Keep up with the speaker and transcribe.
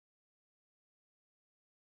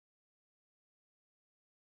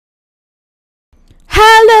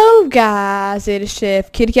Hello guys, it is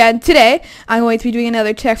Chefkittycat, and today I'm going to be doing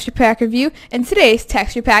another texture pack review, and today's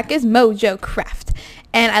texture pack is MojoCraft.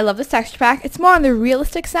 And I love this texture pack. It's more on the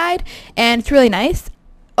realistic side, and it's really nice.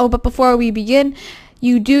 Oh, but before we begin,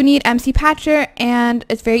 you do need MC Patcher, and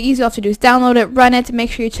it's very easy. All you have to do is download it, run it,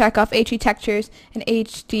 make sure you check off HD textures and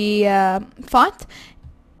HD font,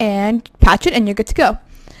 and patch it, and you're good to go.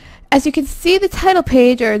 As you can see, the title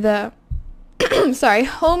page, or the sorry,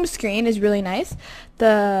 home screen is really nice.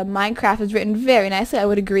 The Minecraft is written very nicely. I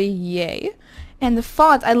would agree. Yay. And the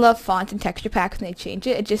font, I love font and texture packs when they change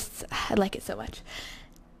it. I like it so much.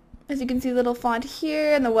 As you can see, the little font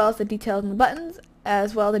here, and the details in the buttons,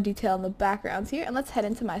 as well as the detail in the backgrounds here. And let's head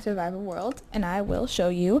into my survival world, and I will show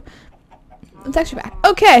you the texture pack.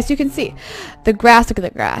 Okay, so you can see the grass. Look at the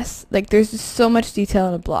grass. Like, there's just so much detail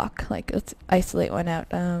in a block. Like, let's isolate one out.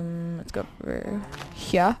 Let's go over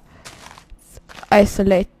here.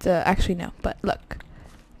 Isolate, actually no, but look,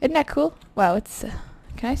 isn't that cool? Wow, it's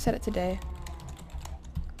can I set it today?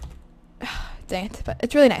 Dang it, but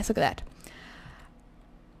it's really nice. Look at that.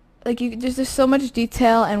 Like, there's just so much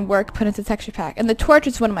detail and work put into the texture pack, and the torch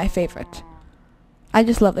is one of my favorite. I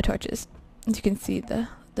just love the torches. As you can see, the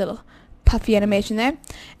little puffy animation there,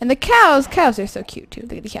 and the cows are so cute too.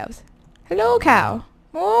 Look at the cows. Hello, cow.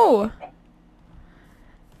 Oh,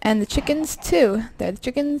 and the chickens too. They're the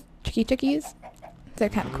chickens, chickies. They're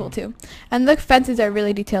kind of cool too. And the fences are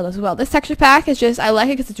really detailed as well. This texture pack is just, I like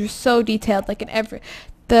it because it's just so detailed. Like,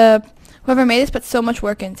 whoever made this put so much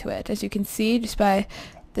work into it. As you can see, just by,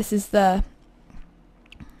 this is the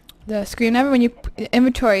screen.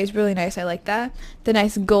 Inventory is really nice. I like that. The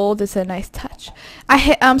nice gold is a nice touch.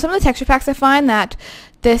 Some of the texture packs, I find that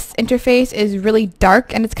this interface is really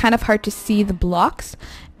dark and it's kind of hard to see the blocks.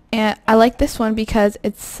 And I like this one because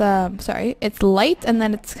it's it's light, and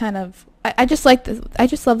then it's kind of, I just like this. I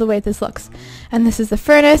just love the way this looks. And this is the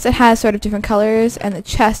furnace. It has sort of different colors, and the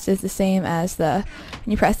chest is the same as when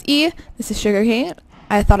you press E. This is sugarcane.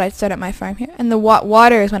 I thought I'd start at my farm here. And the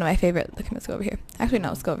water is one of my favorite. Look, let's go over here. Actually, no,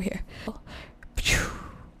 let's go over here.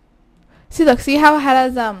 See, look, see how it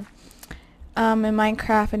has in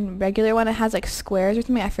Minecraft and regular one, it has like squares or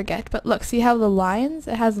something. I forget, but look, see how the lines?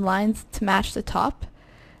 It has lines to match the top.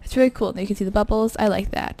 It's really cool. You can see the bubbles. I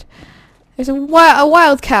like that. There's a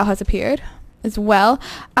wild cow has appeared as well.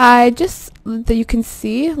 You can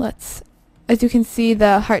see, as you can see,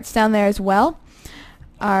 the hearts down there as well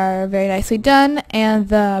are very nicely done, and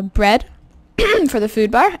the bread for the food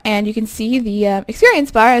bar, and you can see the experience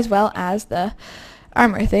bar as well as the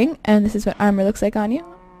armor thing, and this is what armor looks like on you.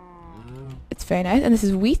 It's very nice, and this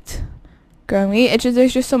is wheat, growing wheat.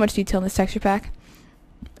 There's just so much detail in this texture pack.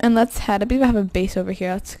 And let's head, I believe I have a base over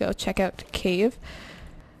here. Let's go check out cave.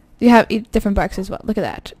 You have different barks as well. Look at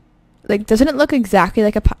that. Like, doesn't it look exactly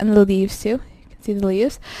like and the leaves too? You can see the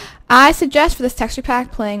leaves. I suggest for this texture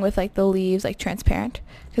pack playing with like the leaves, like transparent,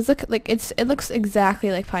 because look, like it looks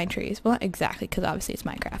exactly like pine trees. Well, not exactly, because obviously it's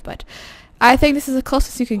Minecraft, but I think this is the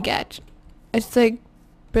closest you can get. It's like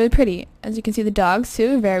really pretty. As you can see, the dogs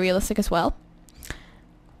too, very realistic as well.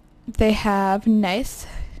 They have nice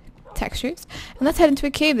textures. And let's head into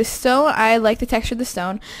a cave. The stone, I like the texture of the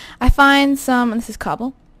stone. I find some, and this is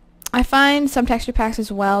cobble. I find some texture packs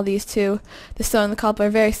as well, these two, the stone and the cobble, are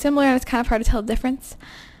very similar, and it's kind of hard to tell the difference.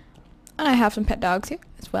 And I have some pet dogs here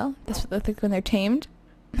as well. This is what they look like when they're tamed.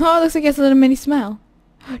 Oh, it looks like it has a little mini smile.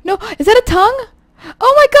 No, is that a tongue?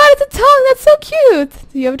 Oh my god, it's a tongue! That's so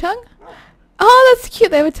cute! Do you have a tongue? Oh, that's cute,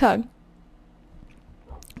 they have a tongue.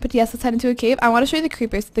 But yes, let's head into a cave. I want to show you the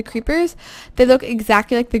creepers. The creepers, they look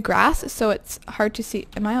exactly like the grass, so it's hard to see.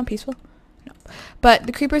 Am I on peaceful? No. But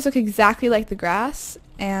the creepers look exactly like the grass,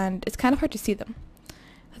 and it's kind of hard to see them.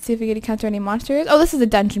 Let's see if we can encounter any monsters. Oh, this is a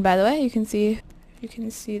dungeon, by the way. You can see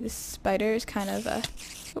the spider is kind of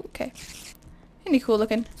okay. Pretty cool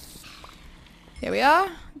looking. Here we are.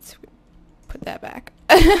 Let's put that back.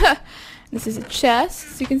 This is a chest,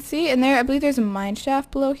 so you can see. And there, I believe there's a mine shaft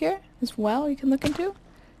below here as well you can look into.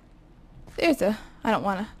 I don't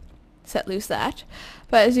want to set loose that,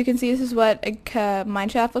 but as you can see, this is what a mine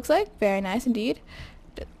shaft looks like. Very nice indeed.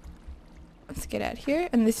 Let's get out here,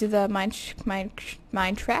 and this is the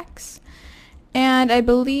mine tracks. And I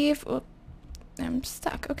believe, oh, I'm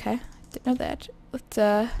stuck. Okay, didn't know that. Let's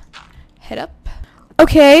head up.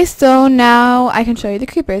 Okay, so now I can show you the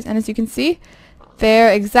creepers, and as you can see,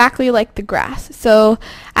 they're exactly like the grass. So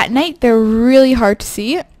at night, they're really hard to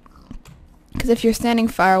see, because if you're standing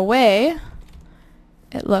far away,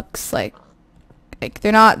 it looks like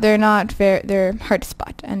they're hard to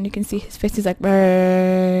spot. And you can see his face is like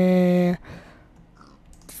and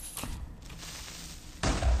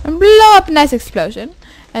blow up, nice explosion.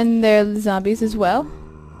 And there are the zombies as well.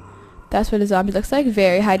 That's what a zombie looks like.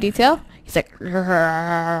 Very high detail. He's like, he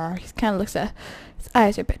kind of looks his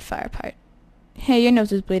eyes are a bit far apart. Hey, your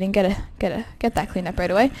nose is bleeding. Get that cleaned up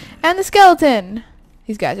right away. And the skeleton.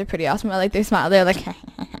 These guys are pretty awesome. I like their smile. They're like,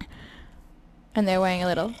 and they're wearing a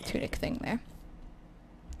little tunic thing there.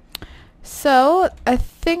 So I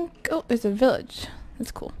think, oh, there's a village.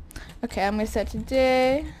 That's cool. Okay, I'm gonna set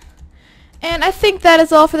today. And I think that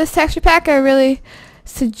is all for this texture pack. I really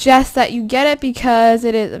suggest that you get it because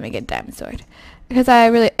it is. Let me get diamond sword. Because I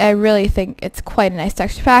really think it's quite a nice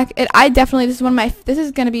texture pack. This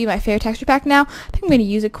is gonna be my favorite texture pack now. I think I'm gonna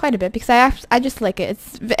use it quite a bit because I just like it.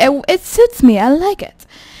 It suits me. I like it.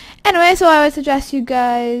 Anyway, so I would suggest you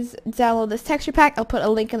guys download this texture pack. I'll put a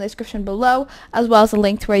link in the description below, as well as a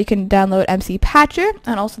link to where you can download MC Patcher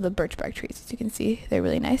and also the birch bark trees. As you can see, they're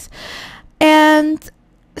really nice. And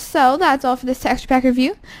so that's all for this texture pack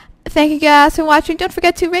review. Thank you guys for watching. Don't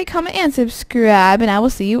forget to rate, comment, and subscribe, and I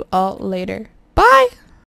will see you all later. Bye!